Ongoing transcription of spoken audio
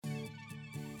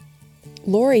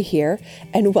Lori here,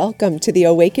 and welcome to the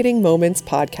Awakening Moments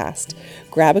podcast.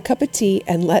 Grab a cup of tea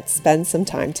and let's spend some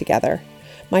time together.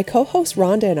 My co-host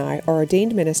Rhonda and I are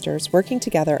ordained ministers working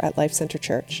together at Life Center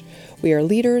Church. We are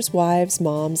leaders, wives,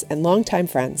 moms, and longtime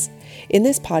friends. In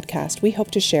this podcast, we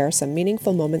hope to share some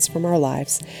meaningful moments from our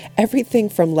lives, everything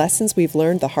from lessons we've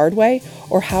learned the hard way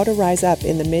or how to rise up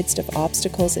in the midst of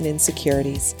obstacles and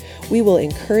insecurities. We will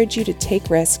encourage you to take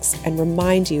risks and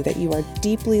remind you that you are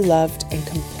deeply loved and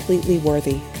completely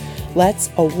worthy. Let's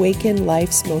awaken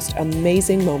life's most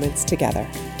amazing moments together.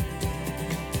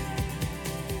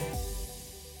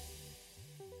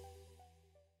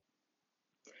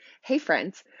 Hey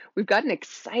friends, we've got an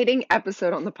exciting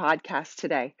episode on the podcast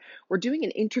today. We're doing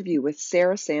an interview with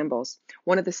Sarah Sambles,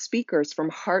 one of the speakers from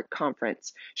Heart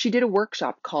Conference. She did a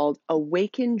workshop called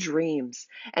Awaken Dreams.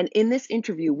 And in this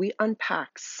interview, we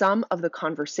unpack some of the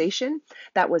conversation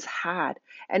that was had.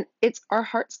 And it's our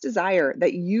heart's desire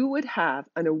that you would have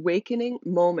an awakening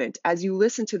moment as you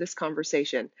listen to this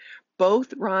conversation.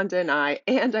 Both Rhonda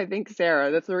and I think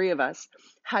Sarah, the three of us,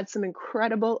 had some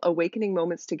incredible awakening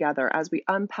moments together as we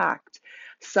unpacked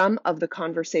some of the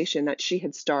conversation that she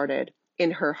had started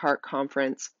in her Heart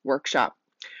Conference workshop.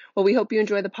 Well, we hope you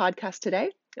enjoy the podcast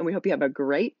today, and we hope you have a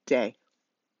great day.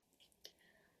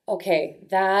 Okay,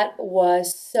 that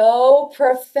was so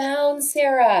profound,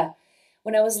 Sarah.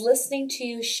 When I was listening to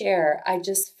you share, I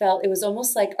just felt it was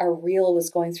almost like a reel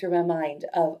was going through my mind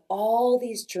of all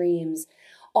these dreams,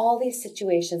 all these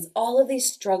situations, all of these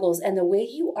struggles, and the way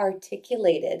you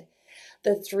articulated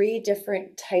the three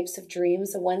different types of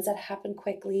dreams, the ones that happen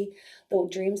quickly, the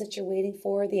dreams that you're waiting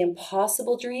for, the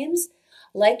impossible dreams.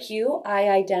 Like you, I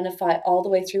identify all the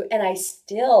way through, and I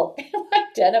still am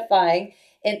identifying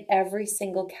in every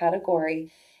single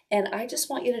category. And I just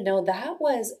want you to know that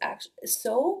was actually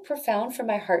so profound for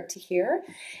my heart to hear.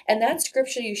 And that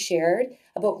scripture you shared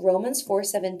about Romans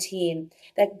 4:17,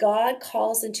 that God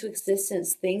calls into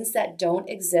existence things that don't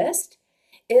exist,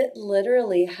 it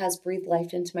literally has breathed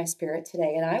life into my spirit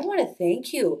today. And I want to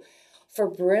thank you for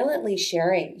brilliantly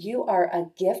sharing. You are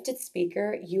a gifted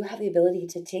speaker. You have the ability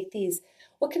to take these,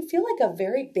 what can feel like a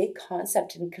very big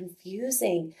concept and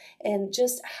confusing, and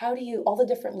just how do you, all the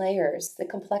different layers, the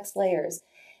complex layers,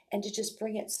 and to just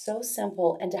bring it so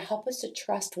simple and to help us to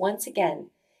trust once again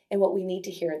in what we need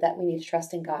to hear, that we need to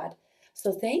trust in God.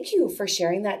 So thank you for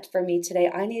sharing that for me today.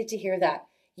 I needed to hear that.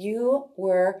 You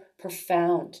were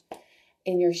profound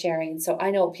in your sharing. So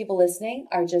I know people listening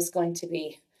are just going to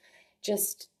be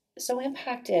just so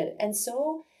impacted and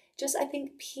so just, I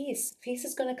think peace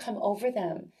is going to come over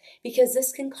them, because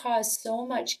this can cause so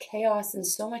much chaos and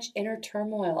so much inner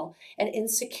turmoil and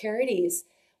insecurities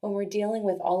when we're dealing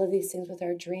with all of these things with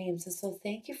our dreams. And so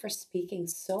thank you for speaking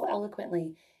so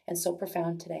eloquently and so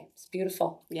profound today. It's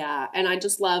beautiful. Yeah. And I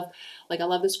just love, I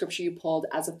love the scripture you pulled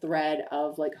as a thread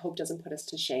of hope doesn't put us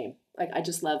to shame. I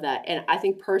just love that. And I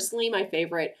think personally, my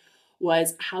favorite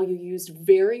was how you used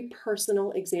very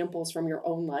personal examples from your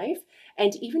own life,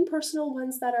 and even personal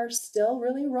ones that are still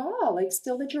really raw,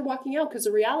 still that you're walking out. Because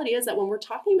the reality is that when we're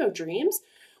talking about dreams,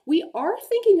 we are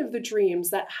thinking of the dreams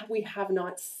that we have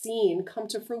not seen come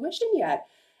to fruition yet.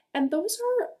 And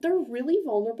they're really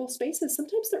vulnerable spaces.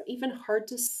 Sometimes they're even hard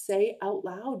to say out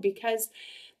loud because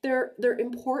they're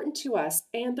important to us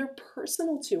and they're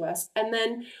personal to us. And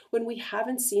then when we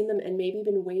haven't seen them and maybe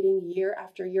been waiting year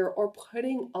after year or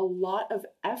putting a lot of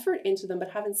effort into them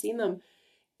but haven't seen them,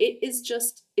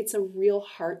 it's a real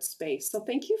heart space. So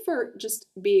thank you for just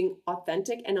being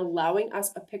authentic and allowing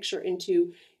us a picture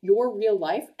into your real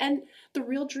life and the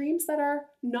real dreams that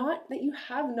you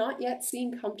have not yet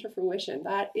seen come to fruition.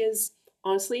 That is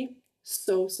honestly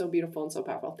so beautiful and so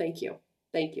powerful. Thank you.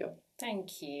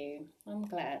 Thank you. I'm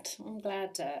glad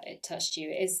it touched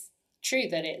you. It's true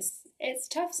that it's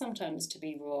tough sometimes to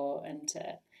be raw and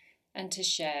to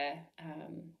share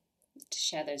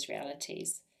those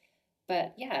realities.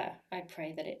 But yeah, I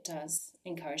pray that it does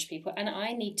encourage people, and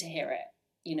I need to hear it.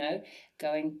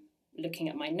 Looking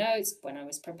at my notes when I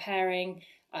was preparing,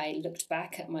 I looked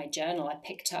back at my journal. I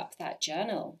picked up that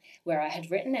journal where I had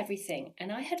written everything,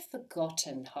 and I had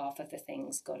forgotten half of the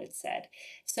things God had said.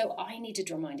 So I needed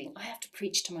reminding. I have to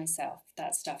preach to myself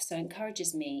that stuff. So it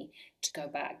encourages me to go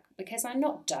back, because I'm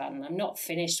not done. I'm not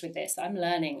finished with this. I'm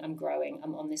learning. I'm growing.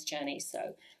 I'm on this journey.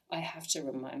 So I have to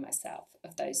remind myself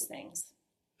of those things.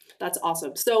 That's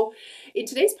awesome. So in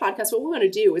today's podcast, what we want to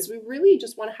do is we really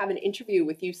just want to have an interview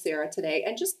with you, Sarah, today,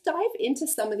 and just dive into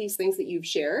some of these things that you've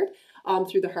shared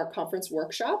through the Heart Conference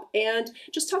workshop, and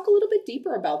just talk a little bit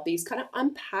deeper about these, kind of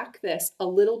unpack this a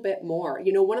little bit more.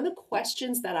 One of the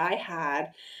questions that I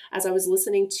had as I was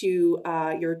listening to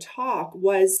your talk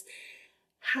was,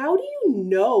 how do you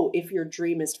know if your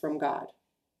dream is from God?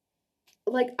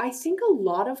 Like, I think a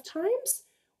lot of times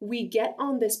we get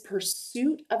on this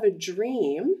pursuit of a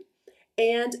dream,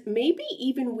 and maybe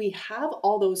even we have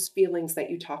all those feelings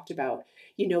that you talked about,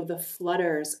 the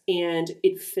flutters, and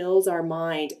it fills our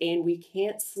mind, and we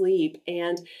can't sleep,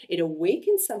 and it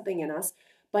awakens something in us.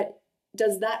 But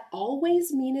does that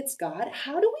always mean it's God?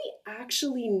 How do we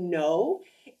actually know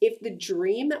if the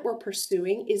dream that we're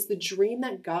pursuing is the dream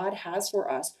that God has for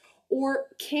us? Or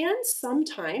can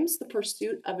sometimes the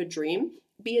pursuit of a dream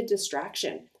be a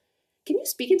distraction? Can you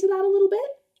speak into that a little bit?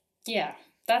 Yeah,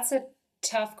 that's a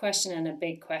tough question and a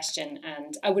big question.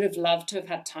 And I would have loved to have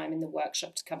had time in the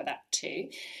workshop to cover that too.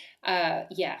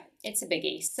 Yeah, it's a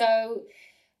biggie. So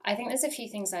I think there's a few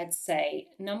things I'd say.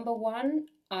 Number one,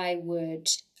 I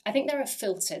think there are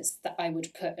filters that I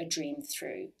would put a dream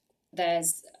through.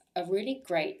 There's a really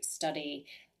great study.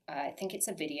 I think it's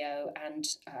a video and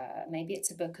maybe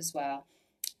it's a book as well.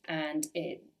 And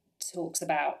it talks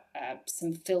about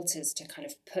some filters to kind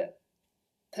of put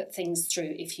things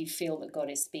through if you feel that God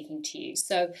is speaking to you.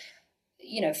 So,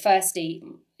 firstly,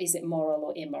 is it moral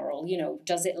or immoral?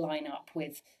 Does it line up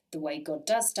with the way God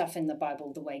does stuff in the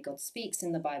Bible, the way God speaks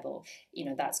in the Bible?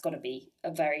 That's got to be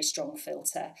a very strong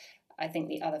filter. I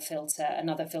think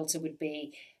another filter would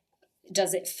be,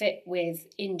 does it fit with,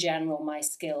 in general, my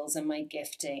skills and my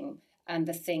gifting and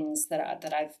the things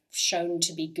that I've shown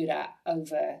to be good at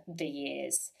over the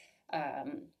years?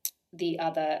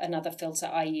 Another filter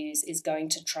I use is going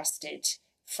to trusted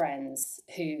friends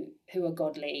who are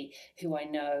godly, who I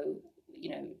know,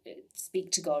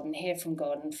 speak to God and hear from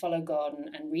God and follow God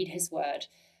and read His Word.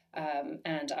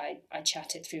 And I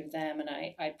chat it through with them and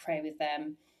I pray with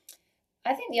them.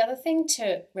 I think the other thing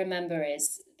to remember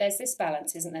is there's this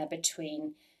balance, isn't there,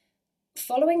 between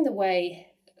following the way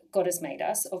God has made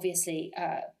us, obviously,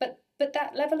 but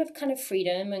that level of kind of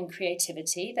freedom and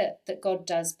creativity that God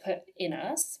does put in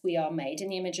us. We are made in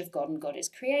the image of God and God is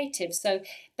creative. So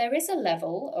there is a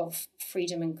level of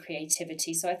freedom and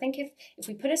creativity. So I think if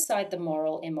we put aside the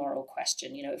moral, immoral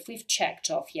question, if we've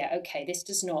checked off, yeah, okay, this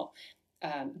does not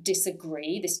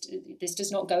disagree, this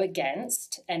does not go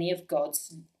against any of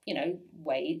God's,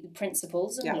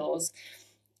 principles and laws,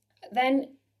 then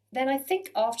I think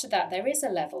after that there is a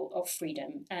level of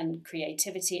freedom and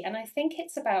creativity. And I think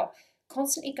it's about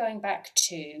constantly going back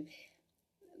to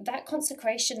that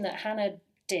consecration that Hannah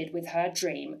did with her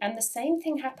dream. And the same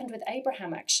thing happened with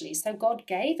Abraham, actually. So God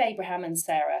gave Abraham and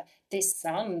Sarah this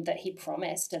son that He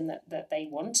promised and that they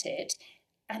wanted.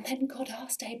 And then God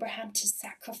asked Abraham to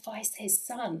sacrifice his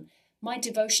son. My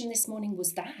devotion this morning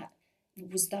was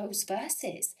those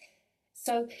verses.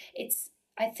 So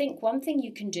I think one thing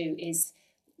you can do is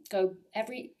go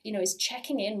is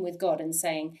checking in with God and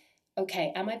saying,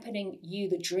 okay, am I putting you,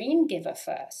 the dream giver,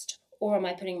 first, or am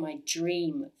I putting my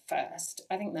dream first?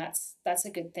 I think that's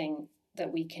a good thing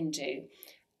that we can do.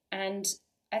 And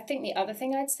I think the other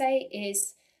thing I'd say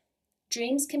is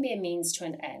dreams can be a means to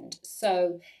an end.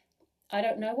 So I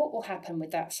don't know what will happen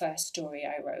with that first story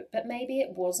I wrote, but maybe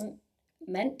it wasn't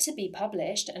meant to be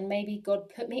published, and maybe God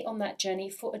put me on that journey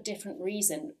for a different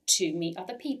reason, to meet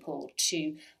other people,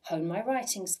 to hone my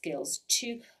writing skills,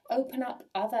 to open up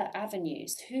other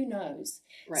avenues. Who knows?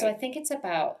 Right. So I think it's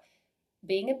about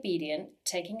being obedient,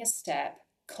 taking a step,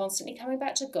 constantly coming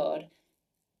back to God,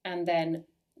 and then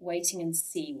waiting and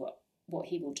see what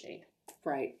He will do.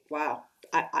 Right. Wow.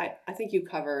 I think you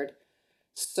covered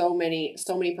so many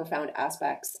profound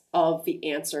aspects of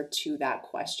the answer to that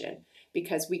question,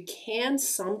 because we can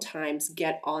sometimes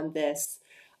get on this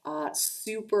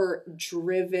super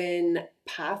driven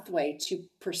pathway to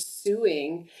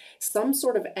pursuing some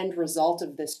sort of end result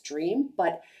of this dream.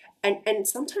 But and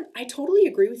sometimes I totally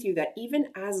agree with you that even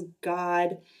as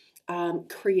God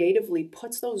creatively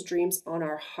puts those dreams on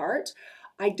our heart,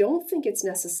 I don't think it's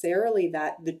necessarily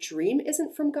that the dream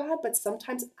isn't from God, but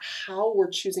sometimes how we're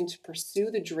choosing to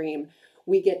pursue the dream,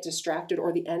 we get distracted,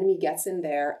 or the enemy gets in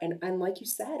there. And like you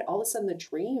said, all of a sudden the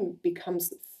dream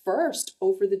becomes first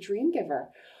over the dream giver,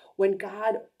 when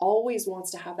God always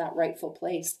wants to have that rightful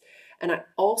place. And I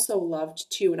also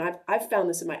loved too, and I've found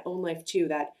this in my own life too,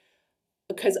 that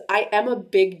because I am a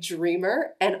big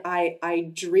dreamer and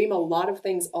I dream a lot of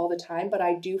things all the time, but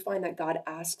I do find that God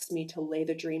asks me to lay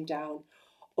the dream down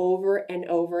over and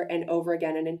over and over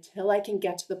again. And until I can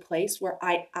get to the place where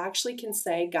I actually can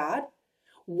say, God,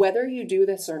 whether you do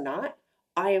this or not,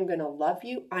 I am going to love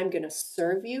you. I'm going to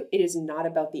serve you. It is not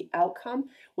about the outcome.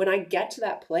 When I get to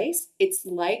that place, it's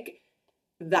like,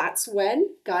 that's when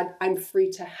God, I'm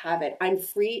free to have it. I'm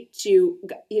free to,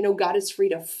 God is free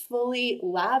to fully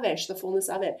lavish the fullness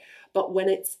of it. But when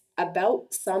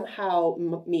about somehow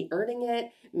me earning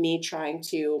it, me trying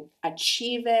to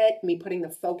achieve it, me putting the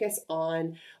focus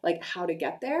on like how to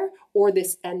get there or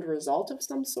this end result of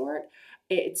some sort.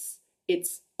 It's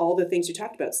all the things you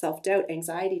talked about, self-doubt,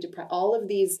 anxiety, depression, all of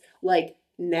these like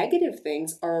negative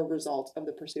things are a result of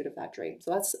the pursuit of that dream.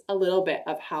 So that's a little bit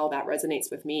of how that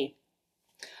resonates with me.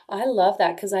 I love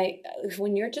that because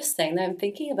when you're just saying that, I'm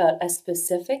thinking about a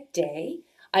specific day.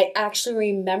 I actually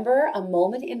remember a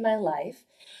moment in my life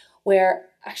where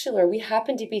actually, Laura, we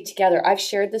happened to be together. I've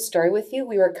shared this story with you.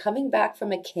 We were coming back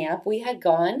from a camp. We had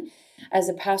gone as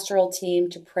a pastoral team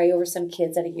to pray over some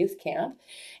kids at a youth camp.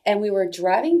 And we were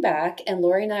driving back, and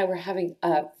Lori and I were having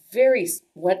a very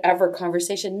whatever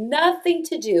conversation, nothing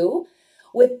to do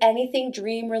with anything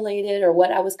dream related or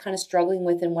what I was kind of struggling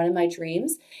with in one of my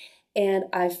dreams. And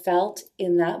I felt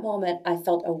in that moment, I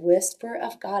felt a whisper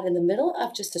of God in the middle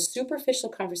of just a superficial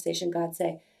conversation. God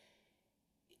say,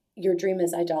 your dream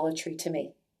is idolatry to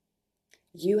me.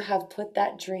 You have put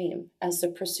that dream as the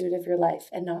pursuit of your life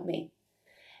and not me.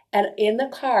 And in the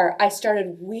car, I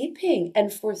started weeping.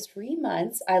 And for 3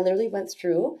 months, I literally went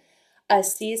through a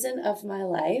season of my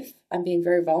life. I'm being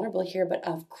very vulnerable here, but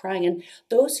of crying. And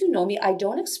those who know me, I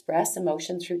don't express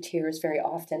emotion through tears very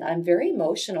often. I'm very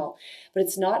emotional, but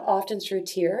it's not often through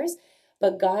tears.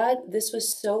 But God, this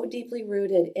was so deeply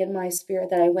rooted in my spirit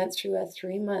that I went through a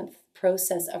 3-month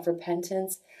process of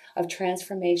repentance, of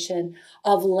transformation,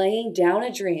 of laying down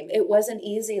a dream. It wasn't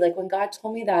easy. Like when God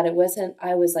told me that, I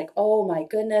was like, oh my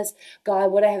goodness,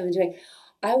 God, what I have been doing.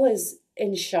 I was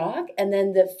in shock. And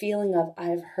then the feeling of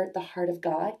I've hurt the heart of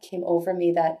God came over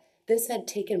me, that this had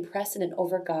taken precedent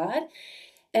over God.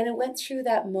 And it went through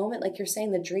that moment, like you're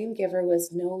saying, the dream giver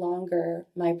was no longer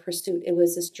my pursuit. It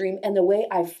was this dream. And the way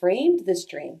I framed this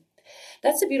dream,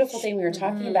 that's the beautiful thing. We were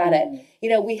talking about it.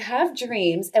 We have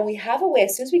dreams and we have a way,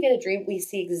 as soon as we get a dream, we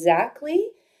see exactly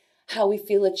how we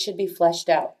feel it should be fleshed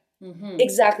out.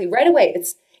 Exactly. Right away.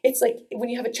 It's like when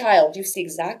you have a child, you see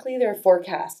exactly their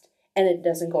forecast and it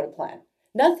doesn't go to plan.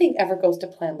 Nothing ever goes to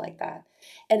plan like that.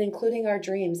 And including our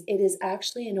dreams, it is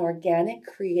actually an organic,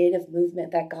 creative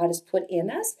movement that God has put in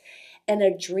us. And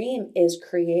a dream is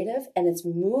creative and it's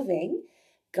moving.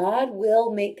 God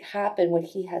will make happen what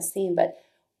he has seen. But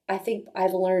I think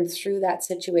I've learned through that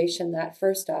situation that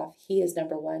first off, he is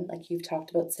number one, like you've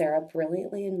talked about, Sarah,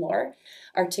 brilliantly and more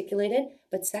articulated.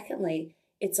 But secondly,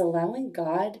 it's allowing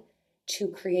God to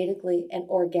creatively and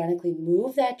organically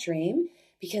move that dream,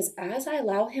 because as I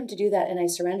allow him to do that and I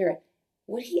surrender it,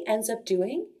 what he ends up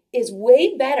doing is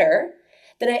way better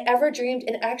than I ever dreamed,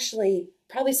 and actually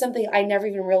probably something I never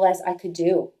even realized I could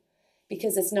do,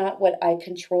 because it's not what I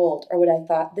controlled or what I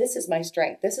thought, this is my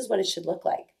strength, this is what it should look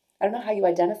like. I don't know how you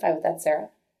identify with that, Sarah.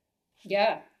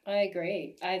 Yeah, I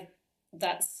agree. I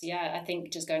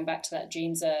think just going back to that,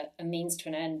 dreams are a means to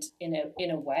an end in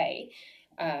a way,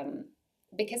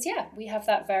 because we have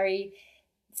that very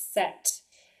set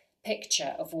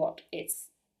picture of what it's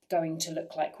going to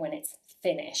look like when it's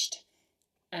finished.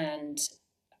 And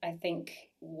I think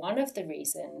one of the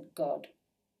reasons God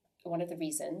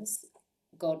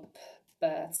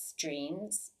births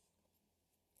dreams,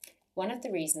 one of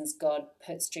the reasons God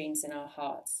puts dreams in our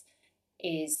hearts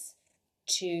is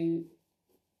to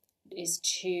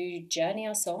journey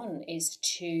us on, is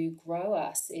to grow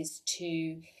us, is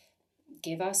to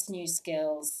give us new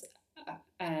skills,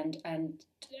 and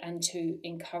to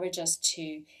encourage us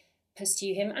to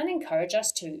pursue him, and encourage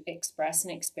us to express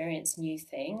and experience new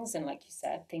things, and like you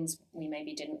said, things we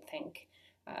maybe didn't think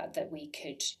that we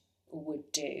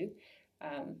would do,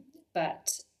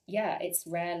 but it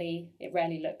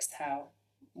rarely looks how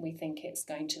we think it's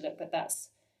going to look. But that's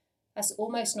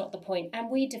almost not the point. And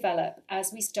we develop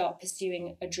as we start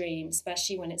pursuing a dream,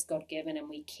 especially when it's God-given and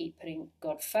we keep putting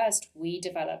God first, we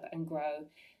develop and grow.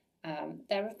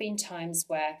 There have been times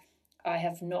where I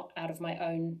have not, out of my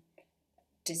own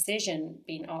decision,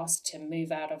 been asked to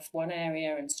move out of one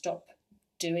area and stop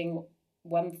doing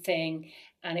one thing,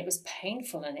 and it was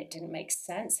painful and it didn't make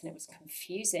sense and it was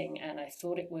confusing, and I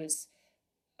thought it was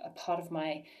a part of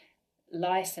my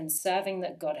life and serving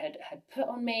that God had put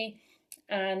on me,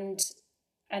 and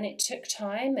it took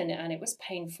time and it was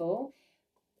painful,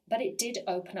 but it did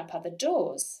open up other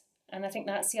doors. And I think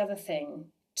that's the other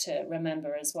thing to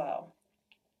remember as well.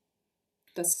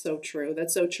 That's so true.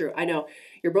 That's so true. I know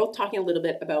you're both talking a little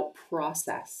bit about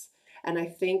process, and I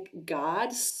think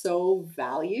God so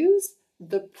values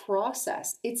the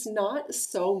process. It's not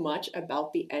so much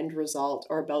about the end result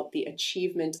or about the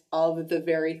achievement of the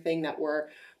very thing that we're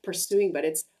pursuing, but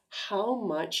it's how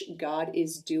much God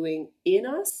is doing in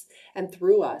us and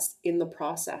through us in the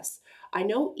process. I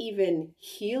know even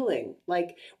healing,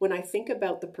 like when I think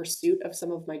about the pursuit of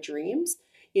some of my dreams,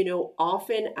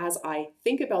 often as I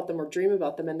think about them or dream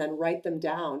about them and then write them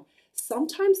down,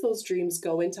 sometimes those dreams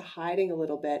go into hiding a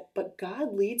little bit, but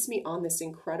God leads me on this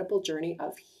incredible journey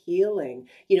of healing.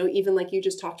 Even like you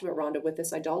just talked about, Rhonda, with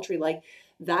this idolatry, like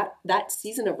that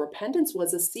season of repentance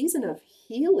was a season of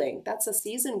healing. That's a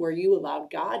season where you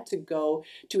allowed God to go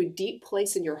to a deep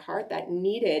place in your heart that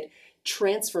needed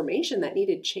transformation, that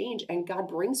needed change, and God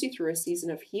brings you through a season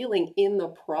of healing in the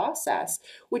process,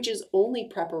 which is only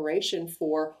preparation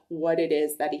for what it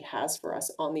is that he has for us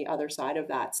on the other side of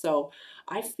that. So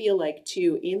I feel like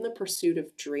too, in the pursuit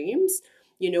of dreams,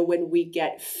 when we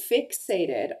get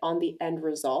fixated on the end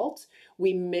result,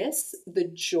 we miss the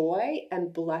joy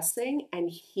and blessing and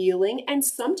healing and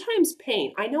sometimes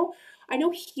pain. I know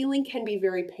healing can be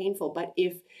very painful, but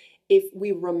if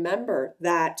we remember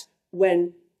that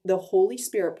when the Holy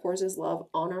Spirit pours his love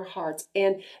on our hearts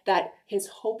and that his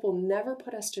hope will never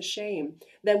put us to shame,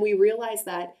 then we realize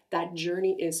that that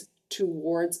journey is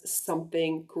towards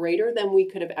something greater than we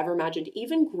could have ever imagined,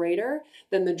 even greater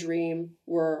than the dream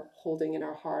we're holding in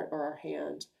our heart or our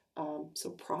hand.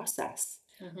 So process.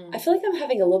 I feel like I'm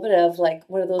having a little bit of like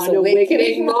one of those An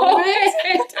awakening moment.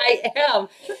 I am.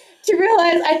 To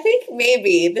realize, I think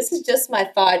maybe this is just my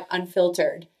thought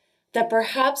unfiltered, that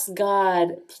perhaps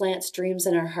God plants dreams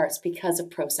in our hearts because of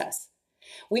process.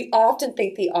 We often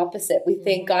think the opposite. We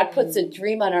think God puts a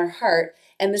dream on our heart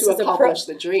and this to is accomplish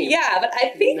the dream. Yeah, but I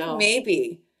think No.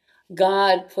 maybe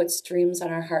God puts dreams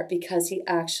on our heart because he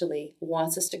actually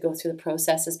wants us to go through the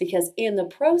processes, because in the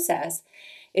process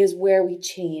is where we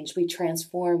change, we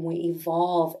transform, we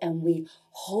evolve, and we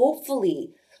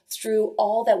hopefully, through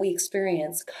all that we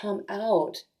experience, come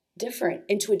out different,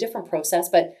 into a different process,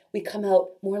 but we come out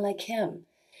more like him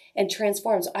and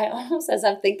transforms. I almost, as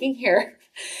I'm thinking here,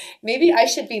 maybe I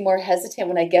should be more hesitant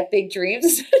when I get big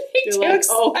dreams. You're like,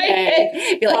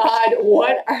 okay, be like, God,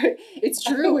 it's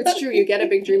true. You get a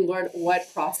big dream, Lord,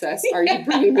 what process are you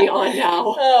bringing me on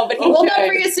now? Oh, but he will not Okay.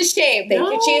 bring us to shame. Thank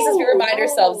you, Jesus. We remind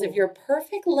ourselves of No. your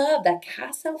perfect love that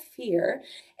casts out fear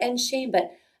and shame.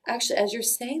 But actually, as you're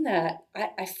saying that,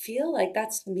 I feel like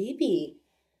that's maybe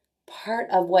part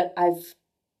of what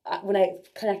when I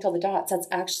connect all the dots, that's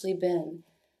actually been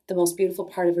the most beautiful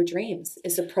part of her dreams,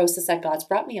 is the process that God's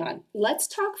brought me on. Let's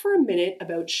talk for a minute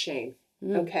about shame.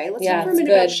 Okay, let's Yeah, talk for a minute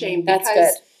good. about shame That's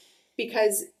good.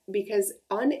 because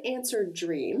unanswered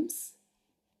dreams,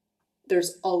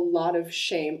 there's a lot of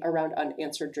shame around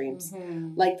unanswered dreams.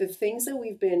 Like the things that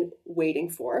we've been waiting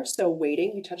for. So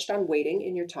waiting, you touched on waiting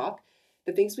in your talk.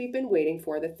 The things we've been waiting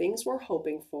for, the things we're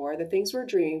hoping for, the things we're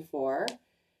dreaming for.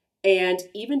 And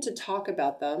even to talk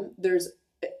about them, there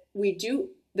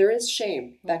is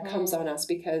shame that comes on us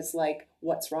because, like,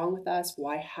 what's wrong with us?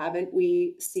 Why haven't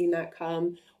we seen that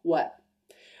come? What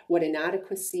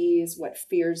inadequacies, what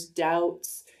fears,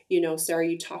 doubts. Sarah,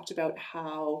 you talked about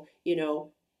how,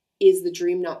 is the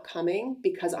dream not coming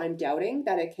because I'm doubting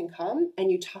that it can come?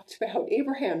 And you talked about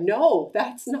Abraham. No,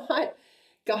 that's not.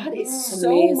 God is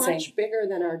so much bigger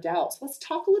than our doubts. Let's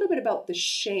talk a little bit about the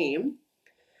shame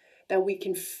that we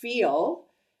can feel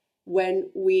when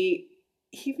we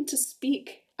even to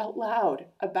speak out loud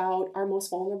about our most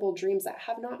vulnerable dreams that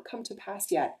have not come to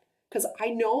pass yet. Because I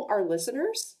know our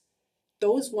listeners,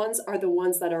 those ones are the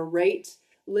ones that are right,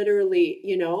 literally,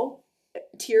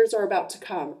 tears are about to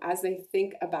come as they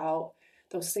think about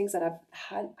those things that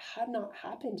have not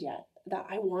happened yet, that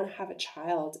I want to have a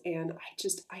child and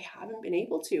I haven't been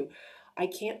able to. I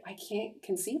can't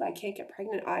conceive. I can't get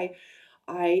pregnant. I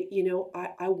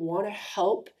want to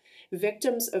help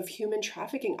victims of human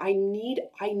trafficking. I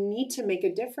need to make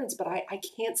a difference, but I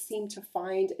can't seem to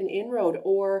find an inroad,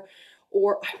 or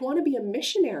I want to be a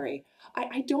missionary.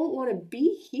 I don't want to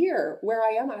be here where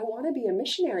I am. I want to be a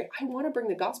missionary. I want to bring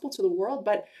the gospel to the world,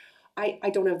 but I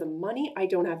don't have the money. I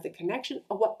don't have the connection.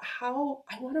 How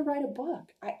I want to write a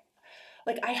book.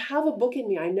 I have a book in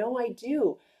me. I know I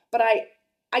do, but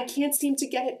I can't seem to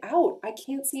get it out. I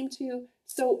can't seem to.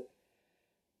 So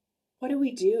what do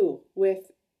we do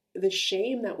with the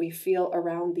shame that we feel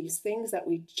around these things that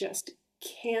we just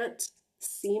can't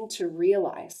seem to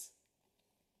realize?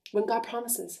 When God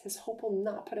promises his hope will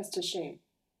not put us to shame.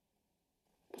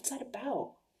 What's that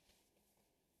about?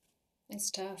 It's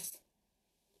tough.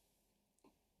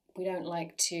 We don't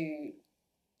like to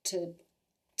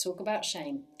talk about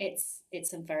shame.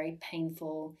 It's a very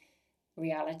painful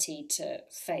reality to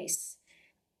face.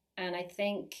 And I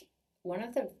think one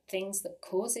of the things that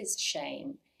causes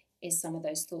shame is some of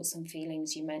those thoughts and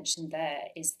feelings you mentioned there,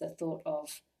 is the thought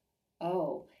of,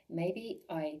 oh, maybe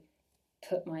I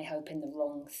put my hope in the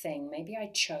wrong thing. Maybe I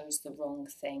chose the wrong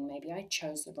thing. Maybe I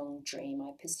chose the wrong dream.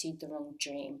 I pursued the wrong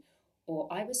dream. Or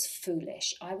I was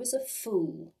foolish. I was a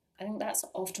fool. I think that's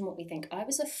often what we think. I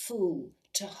was a fool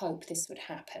to hope this would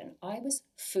happen. I was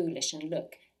foolish. And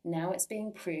look, now it's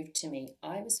being proved to me.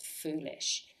 I was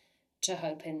foolish to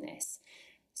hope in this.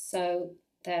 So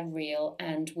they're real.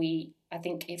 And I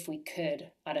think if we could,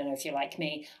 I don't know if you're like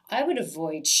me, I would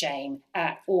avoid shame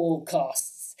at all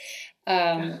costs.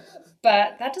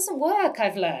 But that doesn't work,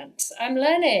 I've learned. I'm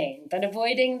learning that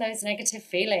avoiding those negative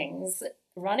feelings,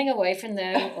 running away from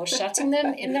them or shutting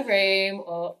them in the room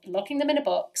or locking them in a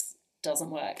box doesn't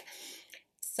work.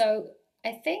 So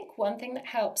I think one thing that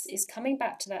helps is coming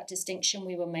back to that distinction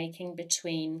we were making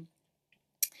between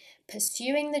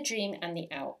pursuing the dream and the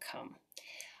outcome.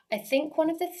 I think one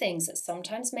of the things that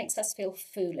sometimes makes us feel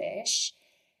foolish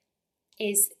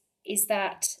is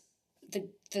that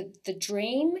the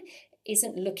dream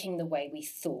isn't looking the way we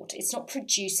thought. It's not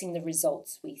producing the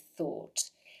results we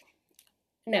thought.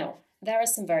 Now, there are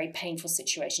some very painful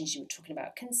situations. You were talking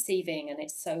about conceiving, and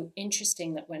it's so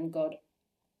interesting that when God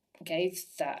gave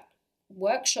that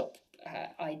workshop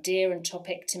idea and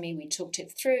topic to me, we talked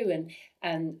it through,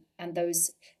 and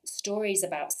those stories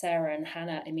about Sarah and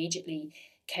Hannah immediately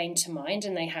came to mind,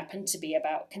 and they happened to be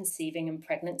about conceiving and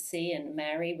pregnancy, and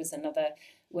Mary was another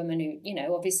woman who,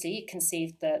 obviously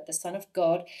conceived the Son of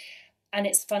God. And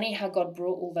it's funny how God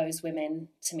brought all those women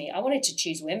to me. I wanted to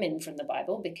choose women from the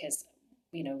Bible because,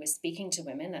 we're speaking to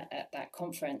women at that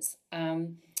conference.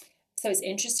 So it's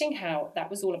interesting how that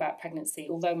was all about pregnancy,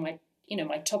 although my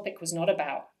topic was not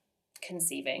about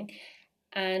conceiving.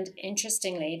 And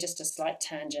interestingly, just a slight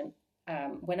tangent,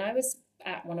 when I was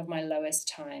at one of my lowest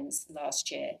times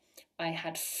last year, I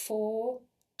had 4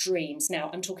 dreams. Now,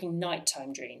 I'm talking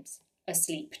nighttime dreams,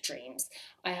 asleep dreams.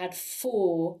 I had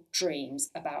 4 dreams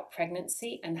about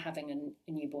pregnancy and having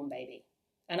a newborn baby.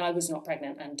 And I was not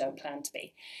pregnant and don't plan to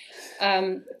be.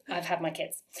 I've had my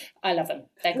kids. I love them.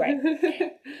 They're great.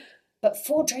 But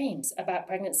 4 dreams about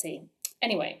pregnancy.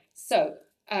 Anyway, so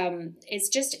it's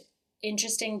just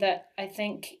interesting that I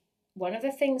think one of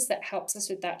the things that helps us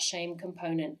with that shame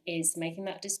component is making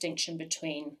that distinction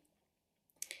between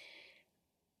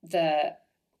the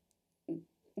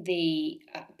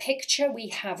picture we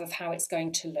have of how it's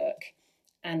going to look,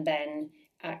 and then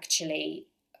actually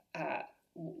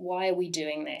why are we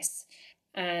doing this?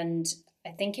 And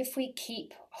I think if we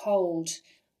keep hold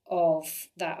of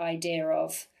that idea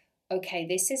of, okay,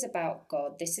 this is about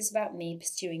God, this is about me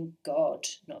pursuing God,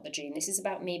 not the dream, this is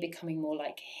about me becoming more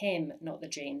like him, not the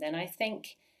dream, then I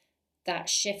think that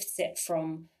shifts it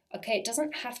from, okay, it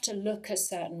doesn't have to look a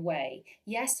certain way.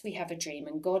 Yes, we have a dream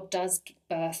and God does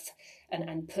birth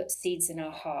and put seeds in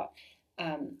our heart.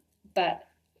 But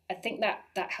I think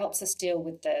that helps us deal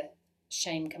with the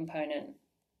shame component.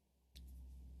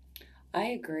 I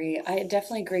agree. I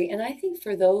definitely agree. And I think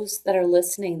for those that are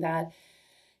listening that,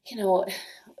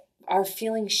 are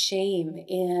feeling shame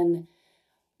in,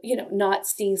 not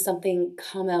seeing something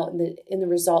come out in the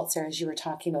results there, as you were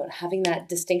talking about, having that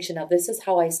distinction of this is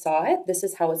how I saw it, this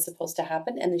is how it's supposed to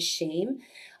happen, and the shame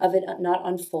of it not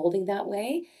unfolding that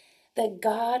way, that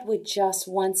God would just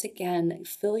once again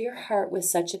fill your heart with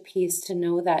such a peace to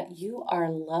know that you are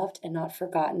loved and not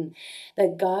forgotten,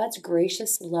 that God's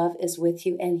gracious love is with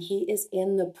you, and he is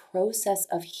in the process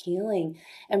of healing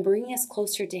and bringing us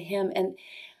closer to him. And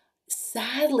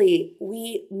sadly,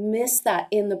 we miss that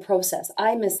in the process.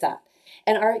 I miss that.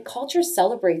 And our culture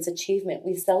celebrates achievement.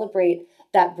 We celebrate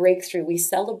that breakthrough. We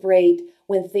celebrate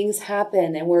when things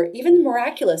happen and we're even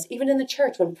miraculous, even in the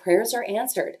church, when prayers are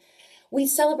answered. We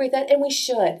celebrate that, and we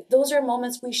should. Those are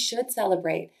moments we should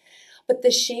celebrate. But the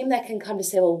shame that can come to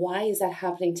say, well, why is that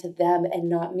happening to them and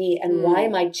not me? And why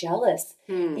am I jealous?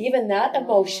 Even that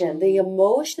emotion, the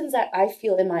emotions that I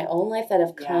feel in my own life that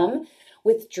have come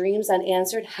with dreams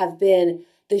unanswered have been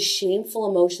the shameful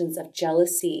emotions of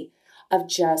jealousy, of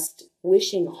just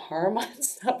wishing harm on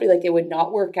somebody, like it would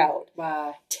not work out.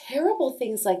 Wow. Terrible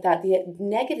things like that. The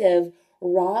negative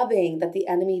robbing that the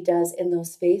enemy does in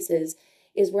those spaces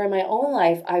is where in my own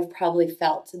life I've probably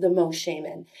felt the most shame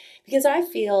in. Because I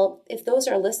feel, if those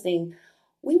are listening,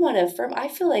 we want to affirm, I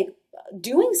feel like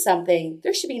doing something,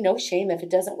 there should be no shame if it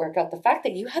doesn't work out. The fact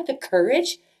that you had the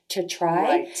courage to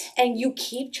try and you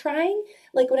keep trying,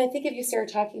 like when I think of you, Sarah,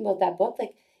 talking about that book,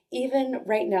 like even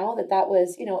right now that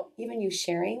was, even you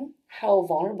sharing how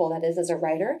vulnerable that is as a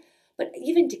writer, but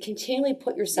even to continually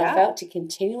put yourself out, to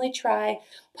continually try,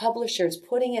 publishers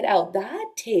putting it out, that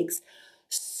takes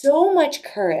so much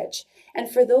courage. And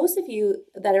for those of you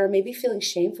that are maybe feeling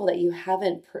shameful that you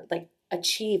haven't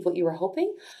achieve what you were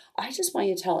hoping. I just want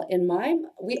you to tell,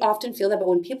 we often feel that, but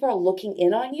when people are looking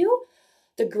in on you,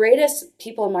 the greatest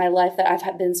people in my life that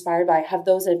I've been inspired by have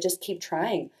those that just keep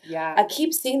trying. Yeah. I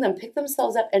keep seeing them pick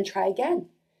themselves up and try again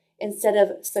instead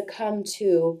of succumb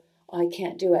to, oh, I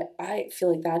can't do it. I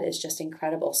feel like that is just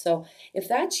incredible. So if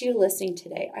that's you listening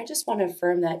today, I just want to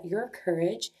affirm that your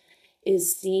courage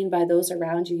is seen by those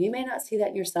around you. You may not see that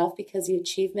in yourself because the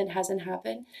achievement hasn't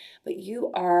happened, but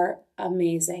you are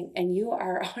amazing and you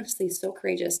are honestly so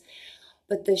courageous.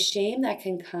 But the shame that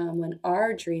can come when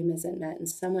our dream isn't met and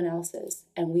someone else's,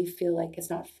 and we feel like it's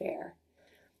not fair.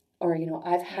 Or,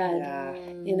 I've had,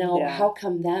 Yeah. how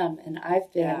come them? And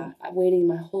I've been waiting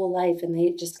my whole life and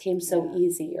they just came so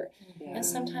easy. And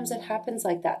sometimes it happens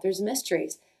like that. There's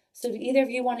mysteries. So do either of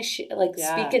you want to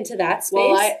speak into that space?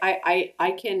 Well,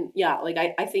 I can,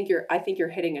 like, I think you're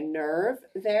hitting a nerve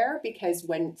there, because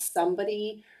when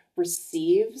somebody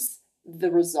receives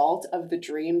the result of the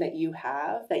dream that you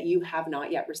have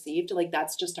not yet received, like,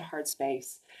 that's just a hard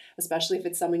space, especially if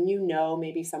it's someone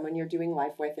maybe someone you're doing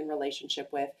life with, in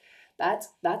relationship with.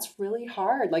 That's really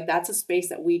hard. Like, that's a space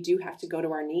that we do have to go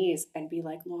to our knees and be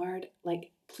like, Lord, like,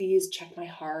 please check my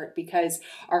heart, because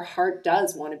our heart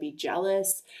does want to be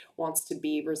jealous, wants to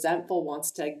be resentful, wants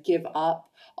to give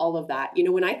up, all of that.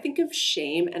 When I think of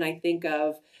shame and I think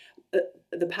of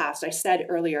the past, I said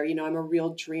earlier, I'm a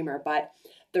real dreamer, but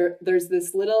there's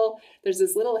this little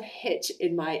hitch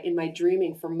in my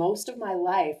dreaming. For most of my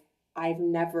life, I've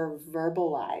never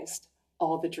verbalized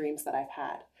all the dreams that I've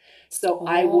had. So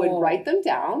I would write them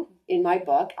down in my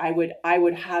book. I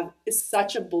would have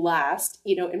such a blast,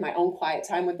 in my own quiet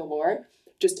time with the Lord,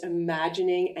 just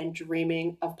imagining and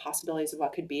dreaming of possibilities of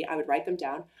what could be. I would write them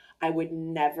down. I would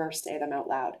never say them out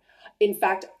loud. In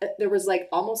fact, there was like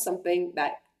almost something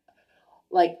that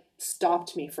like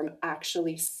stopped me from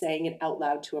actually saying it out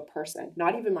loud to a person,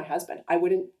 not even my husband. I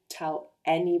wouldn't tell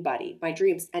anybody my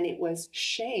dreams. And it was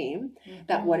shame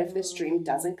that what if this dream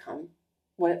doesn't come?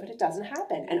 What if it doesn't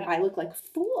happen? And I look like a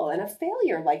fool and a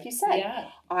failure, like you said. Yeah.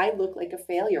 I look like a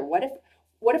failure. What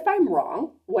if I'm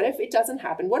wrong? What if it doesn't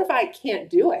happen? What if I can't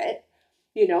do it?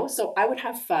 So I would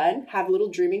have fun, have little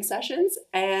dreaming sessions,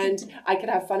 and I could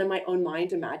have fun in my own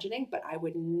mind imagining, but I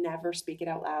would never speak it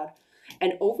out loud.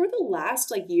 And over the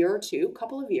last year or two,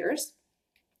 couple of years,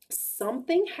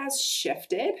 something has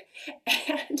shifted,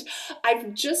 and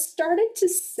I've just started to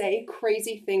say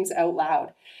crazy things out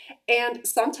loud. And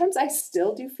sometimes I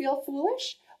still do feel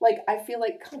foolish. Like, I feel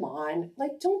like, come on,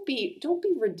 like, don't be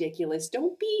ridiculous.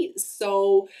 Don't be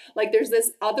so, like, there's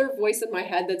this other voice in my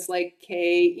head that's like,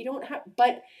 okay, you don't have,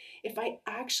 but if I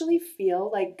actually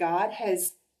feel like God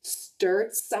has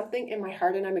stirred something in my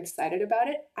heart and I'm excited about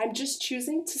it, I'm just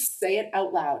choosing to say it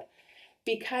out loud,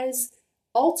 because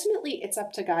ultimately it's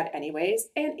up to God anyways.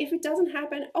 And if it doesn't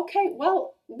happen, okay,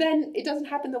 well, then it doesn't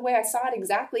happen the way I saw it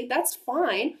exactly. That's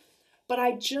fine. But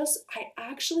I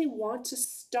actually want to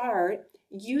start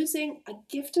using a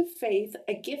gift of faith,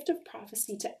 a gift of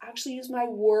prophecy, to actually use my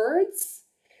words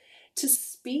to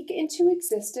speak into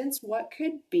existence what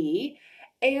could be.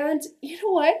 And you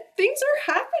know what? Things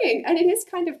are happening, and it is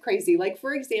kind of crazy. Like,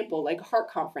 for example, like Heart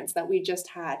Conference that we just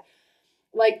had.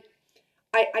 Like,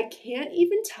 I can't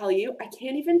even tell you, I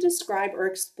can't even describe or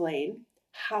explain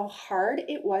how hard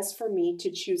it was for me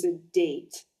to choose a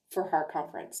date for Heart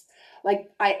Conference.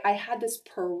 Like, I had this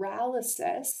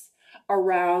paralysis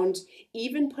around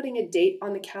even putting a date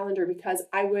on the calendar, because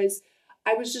I was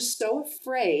just so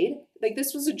afraid. Like,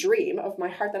 this was a dream of my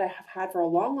heart that I have had for a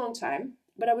long, long time,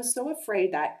 but I was so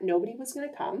afraid that nobody was going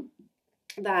to come,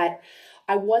 that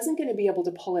I wasn't going to be able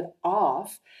to pull it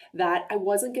off, that I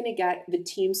wasn't going to get the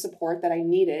team support that I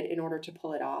needed in order to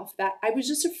pull it off, that I was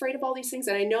just afraid of all these things.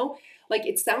 And I know, like,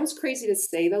 it sounds crazy to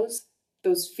say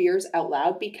those fears out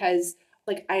loud, because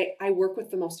like I work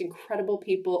with the most incredible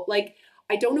people. Like,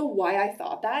 I don't know why I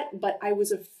thought that, but I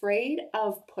was afraid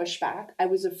of pushback. I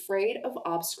was afraid of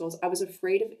obstacles. I was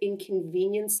afraid of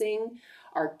inconveniencing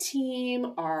our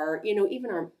team,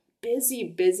 even our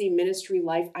busy ministry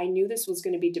life. I knew this was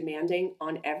going to be demanding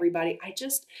on everybody. I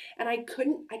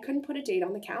couldn't put a date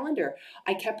on the calendar.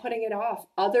 I kept putting it off.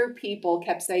 Other people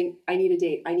kept saying, I need a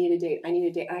date, I need a date, I need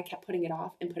a date. And I kept putting it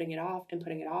off and putting it off and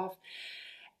putting it off.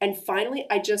 And finally,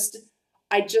 I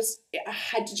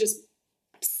had to just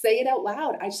say it out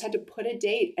loud. I just had to put a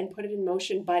date and put it in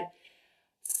motion. But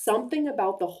something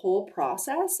about the whole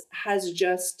process has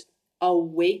just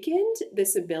awakened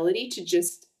this ability to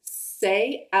just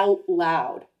say out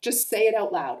loud. Just say it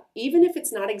out loud. Even if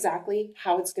it's not exactly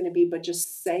how it's going to be, but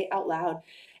just say out loud.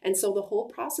 And so the whole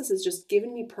process has just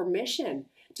given me permission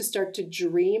to start to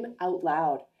dream out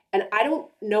loud. And I don't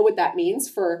know what that means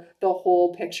for the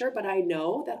whole picture, but I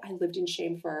know that I lived in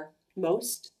shame for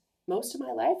most of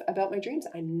my life about my dreams.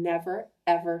 I never,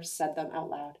 ever said them out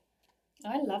loud.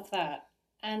 I love that.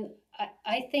 And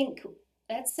I think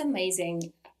that's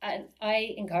amazing. And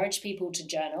I encourage people to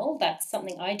journal. That's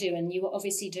something I do, and you are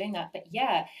obviously doing that. But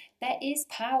yeah, there is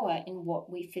power in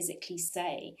what we physically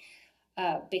say,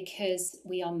 because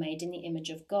we are made in the image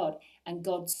of God, and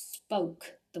God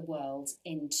spoke the world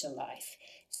into life.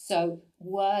 So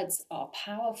words are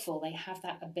powerful. They have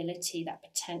that ability, that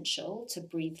potential to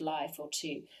breathe life or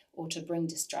to bring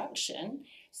destruction.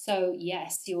 So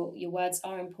yes, your words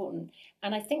are important.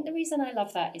 And I think the reason I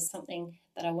love that is something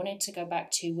that I wanted to go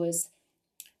back to was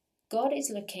God is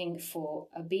looking for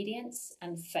obedience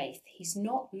and faith. He's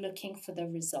not looking for the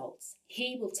results.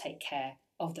 He will take care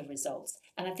of the results.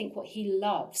 And I think what he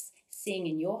loves seeing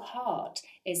in your heart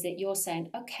is that you're saying,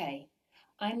 okay,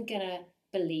 I'm going to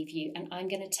believe you, and I'm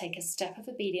going to take a step of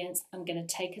obedience. I'm going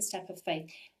to take a step of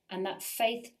faith. And that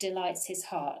faith delights his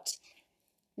heart.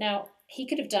 Now, he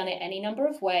could have done it any number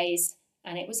of ways,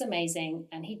 and it was amazing,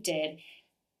 and he did.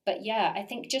 But yeah, I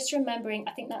think just remembering,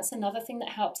 I think that's another thing that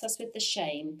helps us with the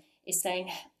shame, is saying,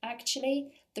 actually,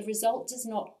 the result does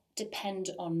not depend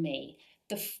on me.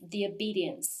 The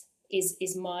obedience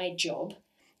is my job.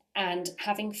 And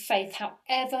having faith,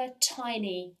 however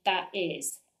tiny that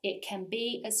is, it can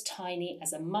be as tiny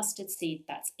as a mustard seed.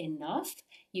 That's enough.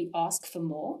 You ask for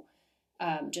more.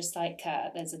 Just like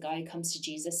there's a guy who comes to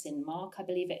Jesus in Mark, I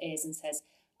believe it is, and says,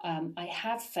 I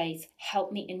have faith,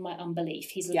 help me in my unbelief.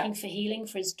 He's looking for healing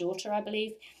for his daughter, I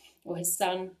believe, or his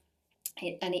son.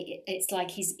 It's like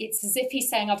it's as if he's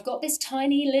saying, I've got this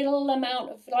tiny little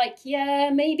amount of, like, yeah,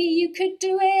 maybe you could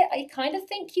do it. I kind of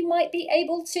think you might be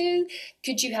able to.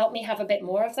 Could you help me have a bit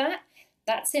more of that?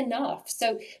 That's enough.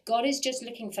 So God is just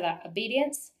looking for that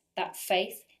obedience, that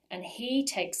faith, and he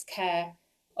takes care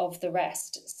of the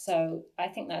rest. So I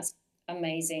think that's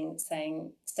amazing,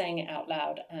 saying it out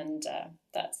loud, and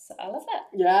I love that.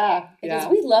 Yeah, because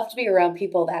we love to be around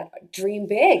people that dream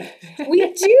big.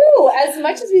 We do. As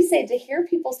much as we say, to hear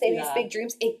people say these big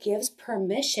dreams, it gives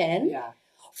permission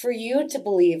for you to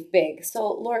believe big.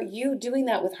 So Laura, you doing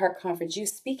that with Heart Conference, you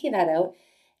speaking that out,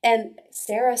 and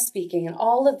Sarah speaking, and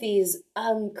all of these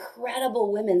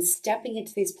incredible women stepping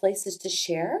into these places to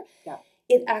share.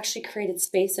 It actually created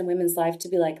space in women's life to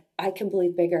be like, I can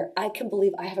believe bigger. I can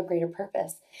believe I have a greater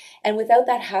purpose. And without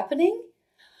that happening,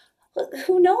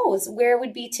 who knows where it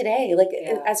would be today? Like,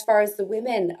 as far as the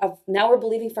women of now, we're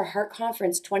believing for Heart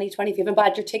Conference 2020. If you haven't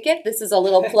bought your ticket, this is a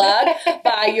little plug.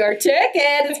 Buy your ticket.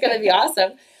 It's going to be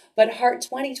awesome. But Heart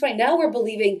 2020, now we're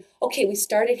believing, okay, we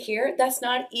started here. That's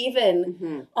not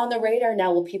even on the radar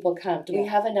now. Will people come? Do we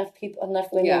have enough people,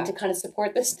 enough women to kind of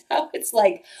support this now? It's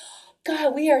like,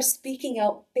 God, we are speaking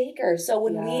out bigger. So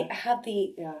when we have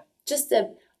just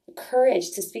the courage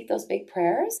to speak those big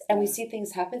prayers and we see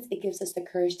things happen, it gives us the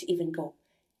courage to even go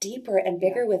deeper and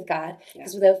bigger with God,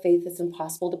 because without faith, it's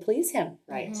impossible to please him.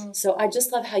 Right. So I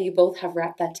just love how you both have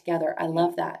wrapped that together. I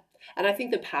love that. And I think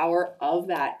the power of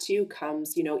that too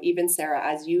comes, even Sarah,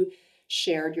 as you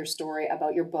shared your story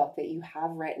about your book that you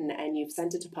have written and you've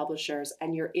sent it to publishers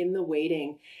and you're in the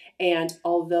waiting. And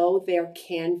although there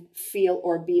can feel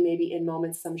or be maybe in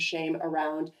moments some shame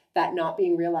around that not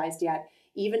being realized yet,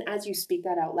 even as you speak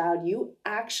that out loud, you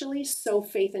actually sow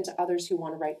faith into others who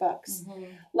want to write books.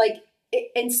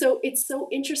 And so it's so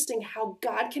interesting how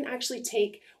God can actually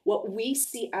take what we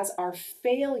see as our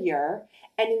failure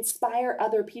and inspire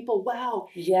other people. Wow,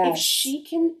 if she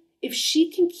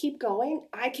can keep going,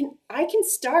 I can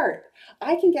start.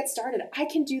 I can get started. I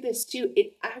can do this too.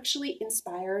 It actually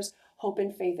inspires hope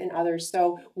and faith in others.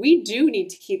 So we do need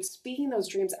to keep speaking those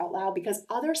dreams out loud, because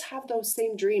others have those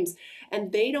same dreams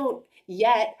and they don't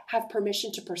yet have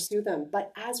permission to pursue them.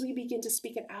 But as we begin to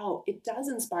speak it out, it does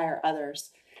inspire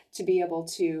others to be able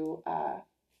to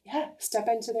step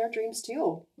into their dreams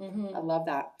too. I love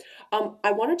that.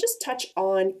 I want to just touch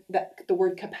on the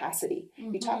word capacity.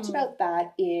 You talked about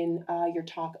that in your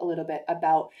talk a little bit,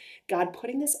 about God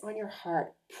putting this on your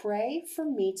heart. Pray for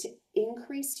me to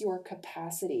increase your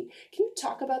capacity. Can you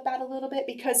talk about that a little bit?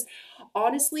 Because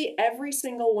honestly, every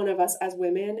single one of us as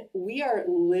women, we are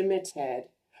limited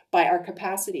by our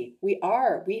capacity. We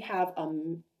have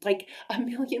like a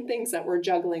million things that we're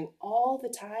juggling all the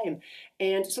time.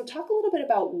 And so talk a little bit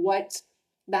about what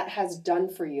that has done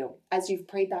for you as you've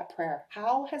prayed that prayer.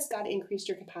 How has God increased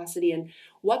your capacity, and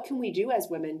what can we do as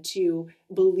women to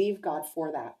believe God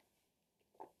for that?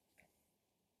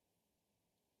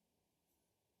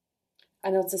 I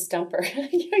know it's a stumper.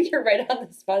 You're right on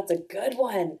the spot. It's a good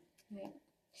one.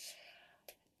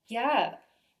 Yeah.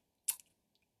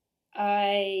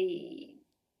 it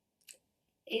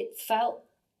felt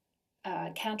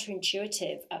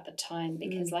counterintuitive at the time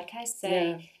because, like I say,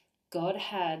 Yeah. God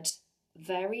had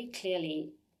very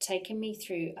clearly taken me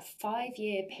through a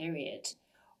 5-year period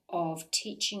of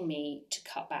teaching me to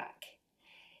cut back,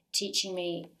 teaching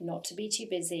me not to be too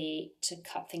busy, to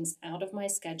cut things out of my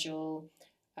schedule,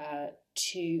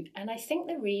 and I think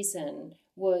the reason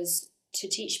was to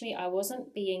teach me I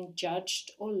wasn't being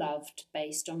judged or loved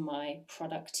based on my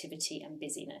productivity and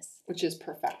busyness. Which is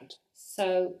profound.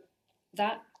 So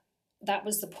that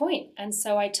was the point. And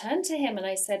so I turned to him and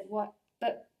I said, "What?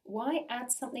 But why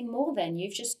add something more then?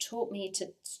 You've just taught me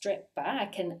to strip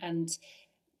back and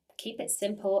keep it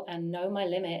simple and know my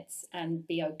limits and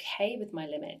be okay with my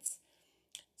limits."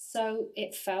 So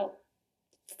it felt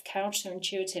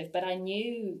counterintuitive, but I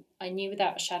knew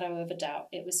without a shadow of a doubt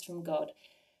it was from God.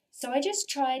 So I just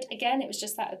tried again. It was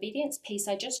just that obedience piece.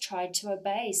 I just tried to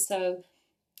obey. So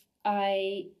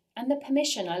and the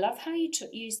permission. I love how you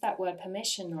use that word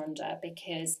permission, Rhonda,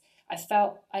 because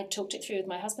I talked it through with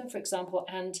my husband, for example,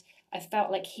 and I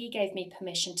felt like he gave me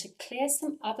permission to clear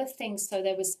some other things so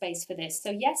there was space for this.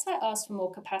 So yes, I asked for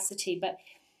more capacity, but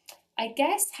I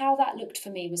guess how that looked for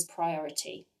me was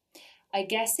priority. I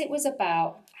guess it was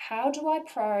about how do I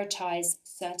prioritize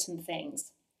certain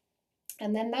things?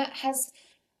 And then that's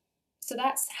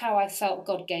how I felt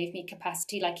God gave me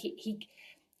capacity. Like he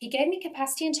gave me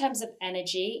capacity in terms of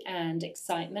energy and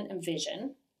excitement and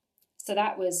vision. So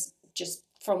that was just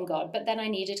from God. But then I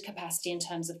needed capacity in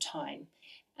terms of time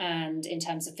and in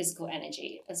terms of physical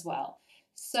energy as well.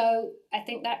 So I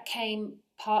think that came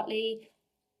partly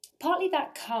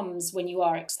that comes when you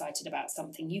are excited about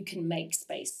something. You can make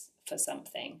space for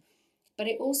something. But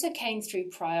it also came through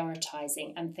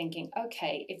prioritizing and thinking,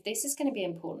 okay, if this is going to be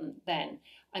important, then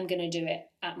I'm going to do it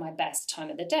at my best time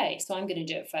of the day. So I'm going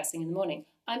to do it first thing in the morning.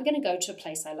 I'm going to go to a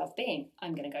place I love being.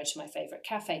 I'm going to go to my favorite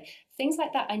cafe. Things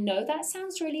like that. I know that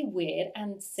sounds really weird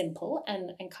and simple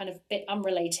and kind of a bit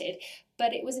unrelated,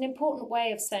 but it was an important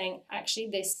way of saying, actually,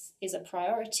 this is a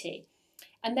priority.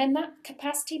 And then that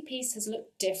capacity piece has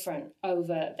looked different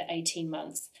over the 18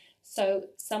 months. So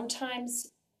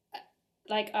sometimes,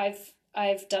 like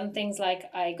I've done things like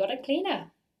I got a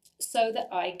cleaner so that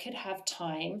I could have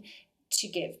time to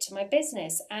give to my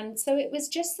business. And so it was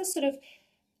just the sort of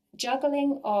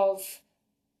juggling of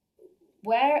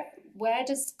where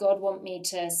does God want me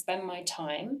to spend my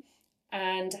time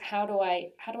and how do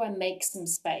I make some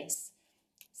space.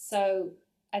 So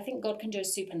I think God can do a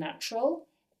supernatural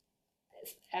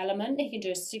element. He can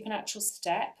do a supernatural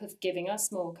step of giving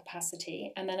us more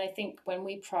capacity. And then I think when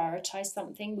we prioritize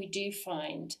something, we do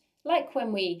find, like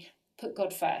when we put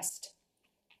God first,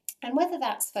 and whether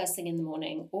that's first thing in the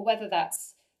morning or whether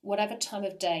that's whatever time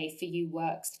of day for you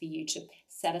works for you to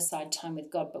set aside time with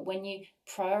God. But when you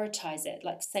prioritize it,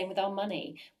 like same with our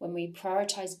money, when we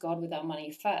prioritize God with our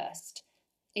money first,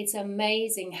 it's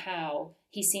amazing how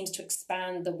he seems to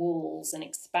expand the walls and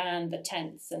expand the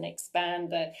tents and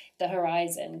expand the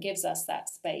horizon, gives us that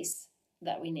space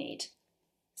that we need.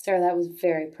 Sarah, that was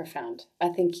very profound. I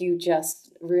think you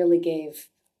just really gave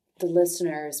the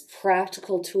listeners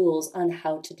practical tools on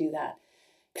how to do that.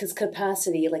 Because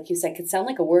capacity, like you said, could sound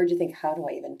like a word. You think, how do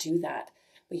I even do that?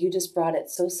 But you just brought it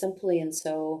so simply, and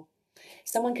so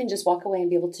someone can just walk away and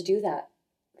be able to do that.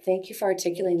 Thank you for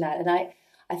articulating that. And I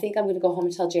think I'm going to go home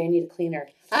and tell Jay I need a cleaner.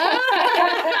 That's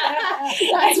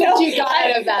what you got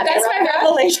out of that. That's my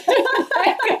revelation.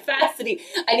 My capacity.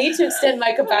 I need to extend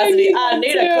my capacity. I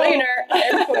need a cleaner.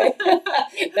 Anyway,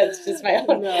 that's just my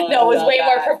own. No, it was way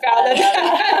more profound than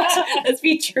that. Let's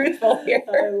be truthful here.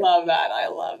 I love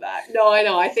that. No, I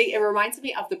know. I think it reminds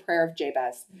me of the prayer of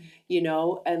Jabez,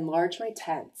 enlarge my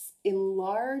tents,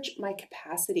 enlarge my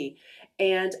capacity.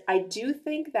 And I do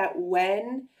think that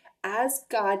as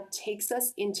God takes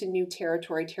us into new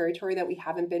territory that we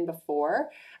haven't been before,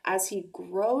 as he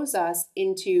grows us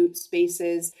into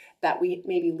spaces that we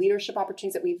maybe leadership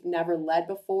opportunities that we've never led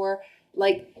before,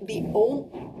 like the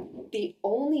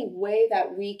only way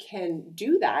that we can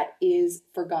do that is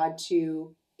for God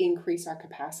to increase our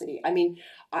capacity. I mean,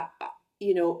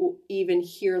 even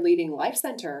here leading Life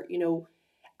Center,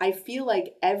 I feel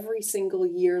like every single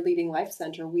year leading Life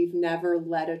Center, we've never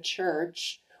led a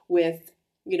church with,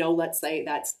 let's say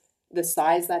that's the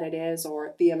size that it is,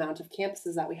 or the amount of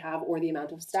campuses that we have, or the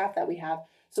amount of staff that we have.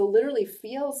 So literally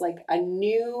feels like a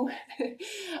new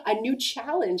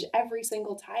challenge every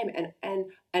single time. And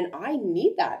I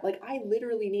need that. Like I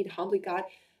literally need, humbly, God,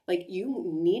 like you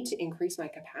need to increase my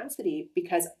capacity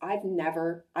because I've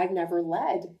never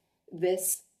led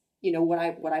this,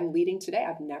 what I'm leading today.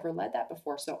 I've never led that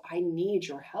before. So I need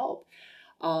your help.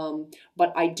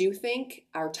 But I do think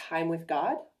our time with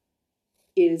God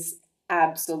is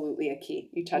absolutely a key.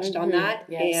 You touched on that.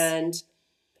 Yes. And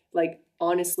like,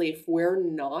 honestly, if we're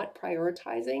not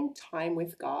prioritizing time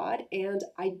with God, and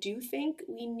I do think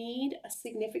we need a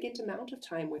significant amount of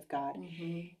time with God,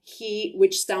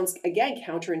 which sounds, again,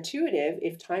 counterintuitive.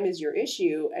 If time is your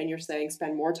issue and you're saying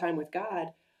spend more time with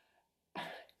God,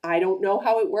 I don't know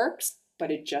how it works,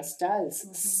 but it just does.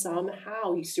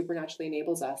 Somehow he supernaturally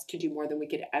enables us to do more than we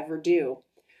could ever do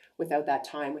without that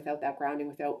time, without that grounding,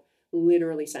 without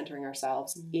literally centering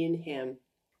ourselves in him,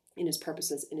 in his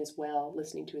purposes, in his will,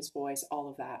 listening to his voice, all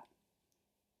of that.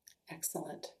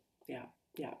 Excellent. Yeah.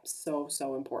 So,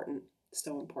 so important.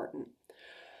 So important.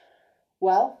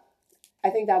 Well, I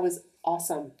think that was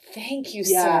awesome. Thank you,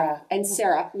 Sarah. And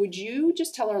Sarah, would you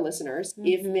just tell our listeners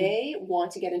if they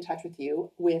want to get in touch with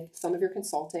you with some of your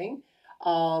consulting,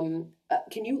 can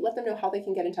you let them know how they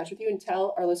can get in touch with you, and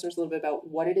tell our listeners a little bit about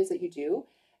what it is that you do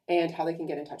and how they can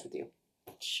get in touch with you?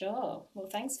 Sure. Well,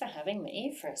 thanks for having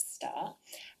me for a start.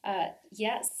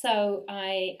 So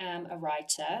I am a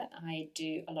writer. I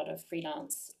do a lot of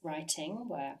freelance writing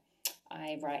where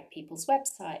I write people's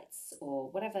websites or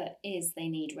whatever it is they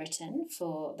need written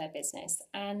for their business.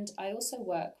 And I also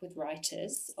work with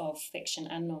writers of fiction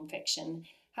and non-fiction,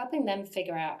 helping them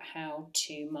figure out how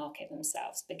to market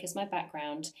themselves, because my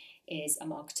background is a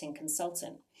marketing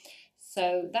consultant.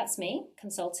 So that's me,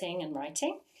 consulting and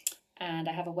writing. And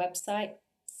I have a website,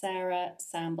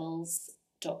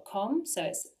 sarahsambles.com. So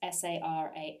it's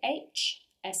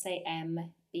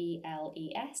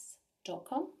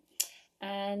SarahSambles.com.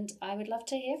 And I would love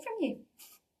to hear from you.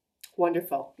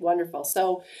 Wonderful.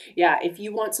 So yeah, if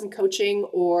you want some coaching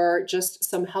or just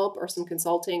some help or some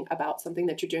consulting about something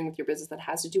that you're doing with your business that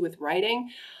has to do with writing,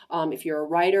 if you're a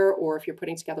writer or if you're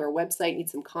putting together a website,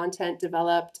 need some content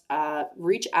developed,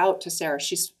 reach out to Sarah.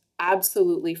 She's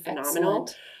absolutely phenomenal.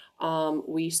 Excellent.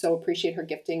 We so appreciate her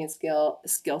gifting and skill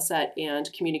set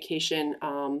and communication.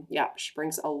 She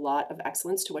brings a lot of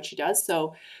excellence to what she does.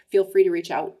 So feel free to reach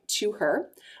out to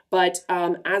her. But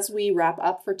as we wrap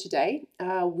up for today,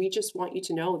 we just want you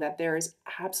to know that there is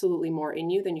absolutely more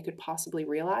in you than you could possibly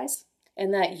realize.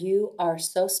 And that you are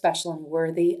so special and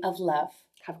worthy of love.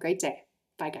 Have a great day.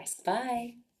 Bye, guys.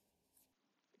 Bye.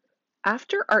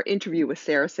 After our interview with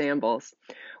Sarah Sambles,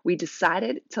 we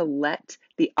decided to let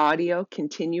the audio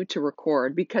continue to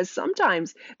record because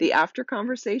sometimes the after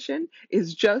conversation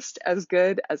is just as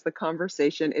good as the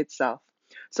conversation itself.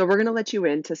 So we're going to let you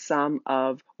into some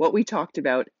of what we talked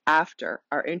about after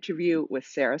our interview with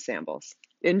Sarah Sambles.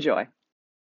 Enjoy.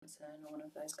 So one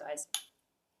of those guys,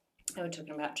 they were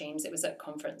talking about dreams. It was at a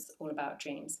conference all about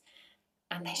dreams.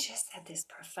 And they just said this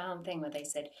profound thing where they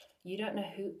said, you don't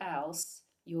know who else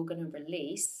you're going to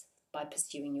release by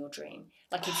pursuing your dream.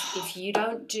 Like if you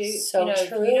don't do,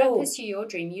 if you don't pursue your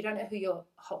dream, you don't know who you're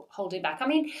holding back. I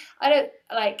mean,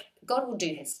 God will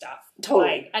do his stuff.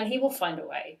 Totally. And he will find a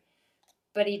way.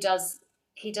 But he does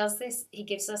this, he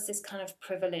gives us this kind of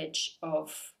privilege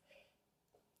of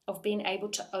being able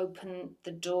to open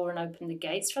the door and open the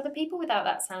gates for other people without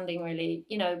that sounding really,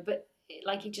 but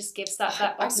like he just gives that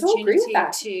opportunity so agree with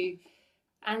that. to,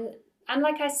 and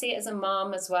like I see it as a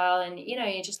mom as well, and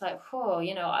you're just like,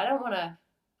 I don't want to,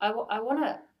 I want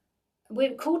to.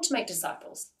 We're called to make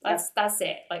disciples. That's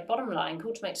it. Like, bottom line,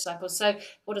 called to make disciples. So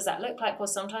what does that look like? Well,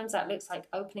 sometimes that looks like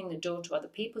opening the door to other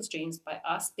people's dreams by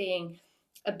us being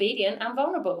obedient and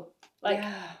vulnerable. And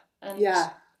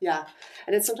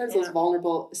it's sometimes those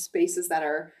vulnerable spaces that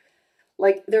are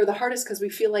like, they're the hardest because we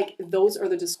feel like those are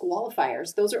the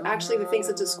disqualifiers. Those are actually the things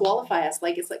that disqualify us.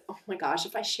 Like, it's like, oh my gosh,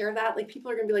 if I share that, like,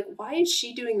 people are going to be like, why is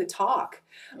she doing the talk?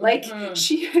 Like,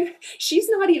 she's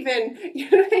not even, you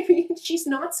know what I mean? She's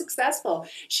not successful.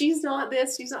 She's not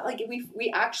this. She's not like,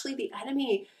 we actually, the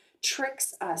enemy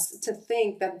tricks us to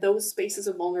think that those spaces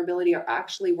of vulnerability are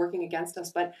actually working against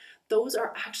us. But those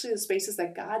are actually the spaces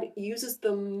that God uses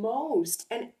the most.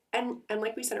 And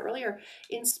like we said earlier,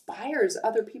 inspires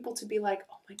other people to be like,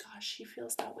 oh my gosh, she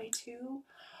feels that way too.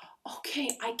 Okay,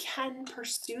 I can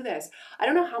pursue this. I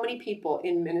don't know how many people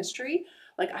in ministry,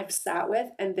 like, I've sat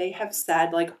with, and they have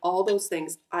said, like, all those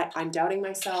things. I'm doubting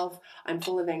myself. I'm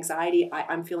full of anxiety.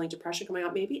 I'm feeling depression coming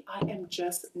out. Maybe I am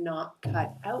just not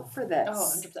cut out for this.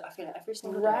 Oh, 100%. I feel it every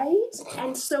single day. Right?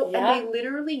 And so, and they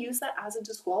literally use that as a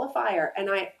disqualifier.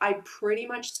 And I pretty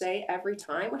much say every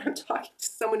time when I'm talking to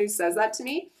someone who says that to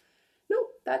me, no,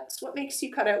 that's what makes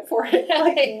you cut out for it.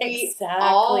 Like, we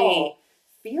all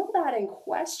feel that and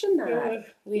question that,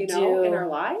 we do in our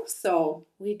lives. So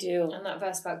we do. And that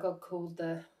verse about God called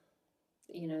what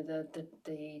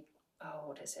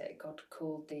is it? God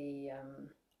called the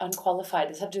unqualified.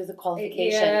 Does it have to do with the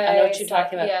qualification? I know what you're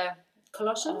talking about. Yeah.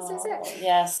 Colossians, is it?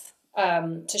 Yes.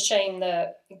 To shame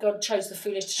God chose the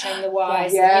foolish to shame the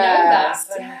wise. Yes.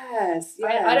 You know that. Yes.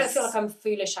 I don't feel like I'm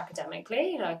foolish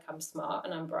academically. Like, I'm smart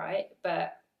and I'm bright,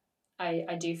 but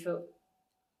I do feel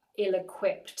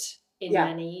ill-equipped in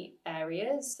many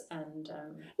areas. And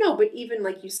no, but even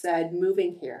like you said,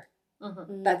 moving here,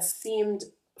 that seemed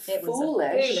it was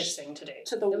foolish, a foolish thing to do.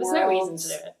 To the there was world, no reason to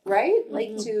do it, right?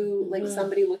 Like to like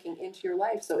somebody looking into your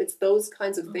life. So it's those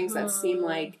kinds of things that seem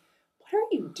like, what are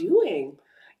you doing?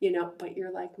 You know, but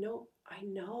you're like, no, I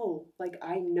know. Like,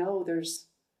 I know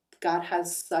God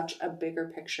has such a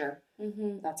bigger picture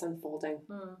that's unfolding.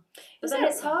 But then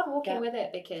it's hard walking with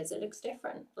it because it looks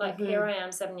different. Like, here I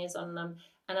am 7 years on them,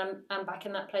 and I'm back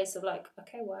in that place of like,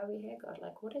 okay, why are we here, God?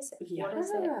 Like, what is it? What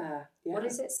is it? What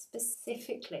is it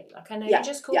specifically? Like, I know you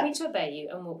just called me to obey you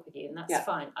and walk with you, and that's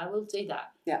fine. I will do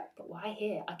that. Yeah. But why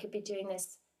here? I could be doing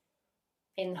this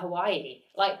in Hawaii.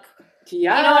 Like, you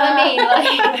know what I mean? Like,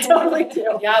 I totally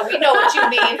do. Yeah, we know what you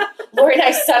mean. Lori and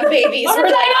I, sun babies. We're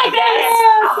like,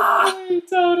 I guess.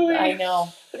 Totally. I know.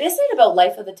 But isn't it about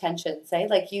life of the tensions, eh?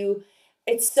 Like,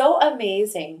 it's so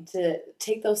amazing to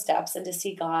take those steps and to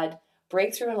see God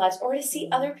break through in lives, or to see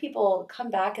other people come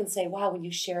back and say, wow, when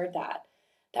you shared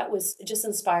that was just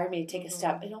inspired me to take a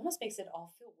step. It almost makes it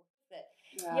all feel worth it.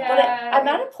 Yeah. But I'm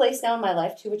at a place now in my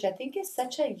life too, which I think is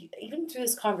even through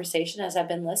this conversation as I've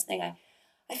been listening, I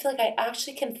feel like I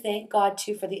actually can thank God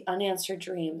too for the unanswered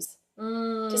dreams.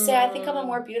 To say I think I'm a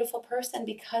more beautiful person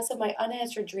because of my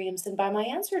unanswered dreams than by my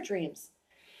answered dreams.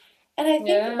 And I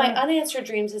think my unanswered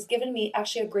dreams has given me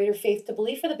actually a greater faith to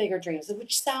believe for the bigger dreams,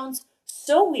 which sounds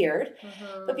so weird.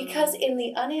 But because in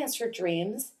the unanswered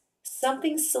dreams,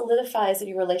 something solidifies in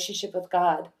your relationship with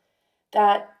God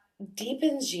that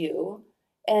deepens you.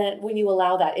 And when you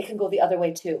allow that, it can go the other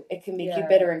way too. It can make you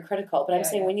bitter and critical. But I'm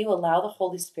saying when you allow the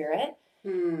Holy Spirit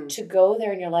to go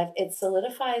there in your life, it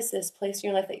solidifies this place in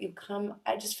your life that you come.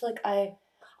 I just feel like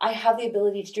I have the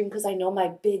ability to dream because I know my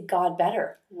big God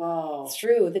better. Whoa.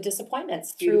 Through the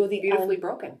disappointments, through the beautifully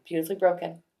broken. Beautifully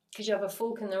broken. Because you have a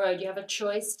fork in the road. You have a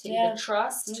choice to either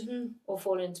trust or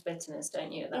fall into bitterness,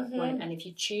 don't you, at that point? And if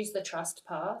you choose the trust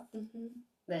path,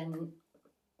 then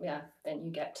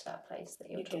you get to that place that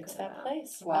you're talking about.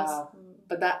 Place. Wow.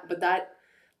 But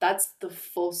that's the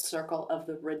full circle of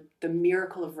the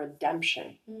miracle of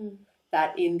redemption.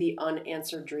 That in the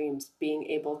unanswered dreams, being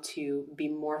able to be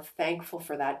more thankful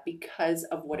for that because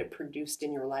of what it produced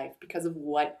in your life, because of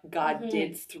what God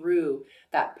did through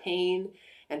that pain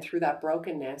and through that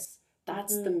brokenness.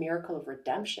 That's the miracle of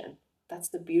redemption. That's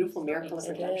the beautiful miracle of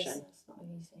redemption. It's not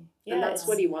easy. And that's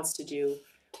what he wants to do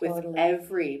with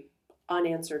every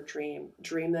unanswered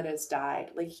dream that has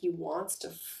died. Like, he wants to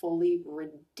fully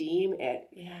redeem it.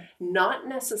 Not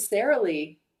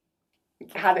necessarily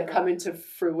have it come into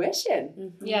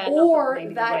fruition, or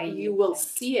that you will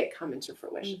see it come into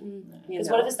fruition. Because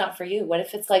what if it's not for you? What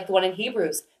if it's like the one in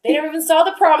Hebrews? They never even saw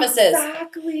the promises.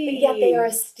 Exactly. But yet they are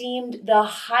esteemed the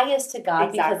highest to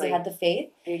God because they had the faith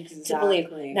to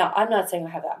believe. Now, I'm not saying I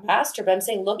have that master, but I'm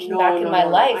saying looking back in my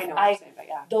life, I know what you're saying,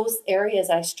 but those areas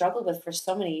I struggled with for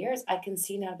so many years, I can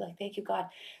see now, be like, thank you, God.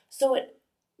 So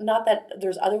not that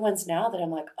there's other ones now that I'm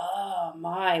like, oh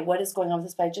my, what is going on with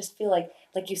this? But I just feel like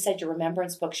you said, your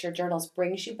remembrance books, your journals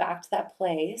brings you back to that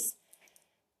place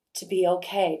to be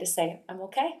okay, to say, I'm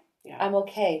okay. I'm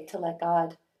okay to let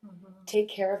God take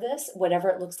care of this, whatever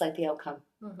it looks like the outcome.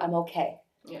 I'm okay.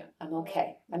 I'm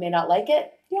okay. I may not like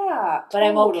it. But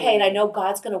I'm okay. And I know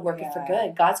God's going to work it for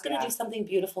good. God's going to do something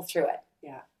beautiful through it.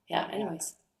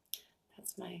 Anyways,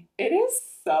 that's it is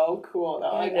so cool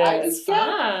though. It is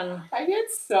fun. I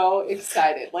get so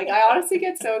excited. Like, I honestly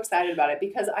get so excited about it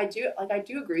because I do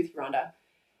agree with you, Rhonda.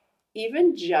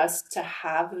 Even just to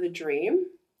have the dream,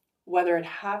 whether it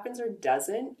happens or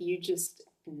doesn't, you just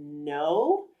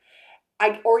know.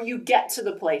 Or you get to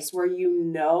the place where you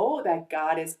know that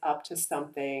God is up to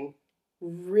something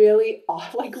really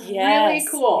really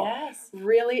cool,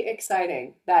 really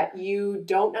exciting, that you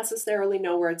don't necessarily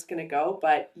know where it's going to go,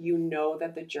 but you know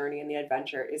that the journey and the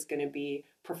adventure is going to be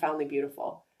profoundly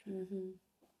beautiful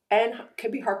and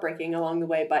could be heartbreaking along the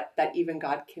way, but that even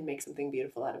God can make something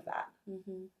beautiful out of that.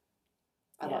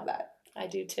 I love that. I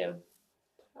do too.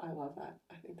 I love that.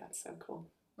 I think that's so cool.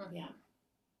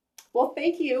 Well,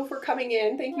 thank you for coming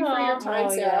in. Thank you for your time,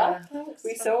 Sarah.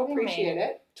 We so appreciate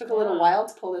it. Took a little while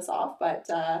to pull this off, but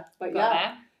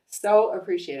so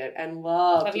appreciate it and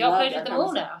love. Have you uploaded them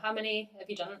all now? How many have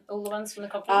you done? All the ones from the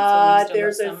conference?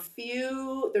 There's a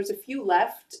few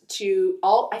left to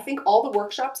all. I think all the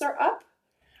workshops are up.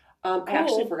 I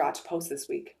actually Cool. forgot to post this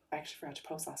week. I actually forgot to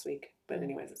post last week. But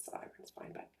anyways, it's fine.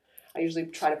 But I usually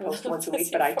try to post once a week,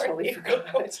 but I totally forgot.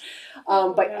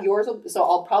 But yours will, so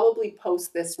I'll probably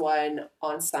post this one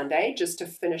on Sunday just to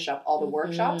finish up all the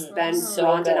workshops. Then So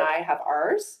Rhonda good. and I have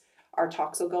ours. Our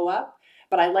talks will go up.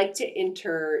 But I like to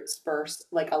intersperse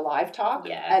like a live talk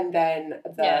Yeah. and then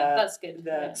that's good.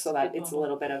 so that it's a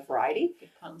little bit of variety.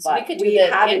 So we But could do we the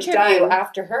haven't interview done-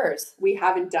 after hers. We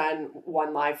haven't done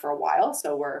one live for a while,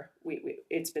 so we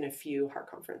it's been a few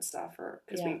Heart Conference stuff, or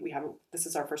because Yeah. we haven't. This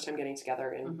is our first time getting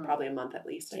together in probably a month at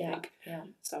least. I think. Yeah.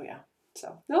 So yeah.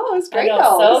 So no, it's I great know,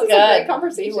 though. so This is a good. great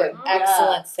conversation. You were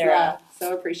excellent, Sarah. Yeah.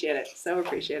 So appreciate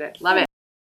it. Love it.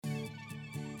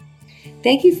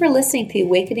 Thank you for listening to the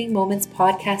Awakening Moments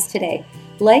podcast today.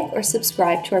 Like or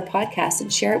subscribe to our podcast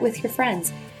and share it with your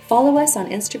friends. Follow us on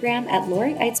Instagram at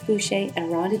Lori Eitz Boucher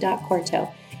and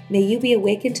Rhonda.Corto. May you be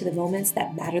awakened to the moments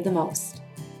that matter the most.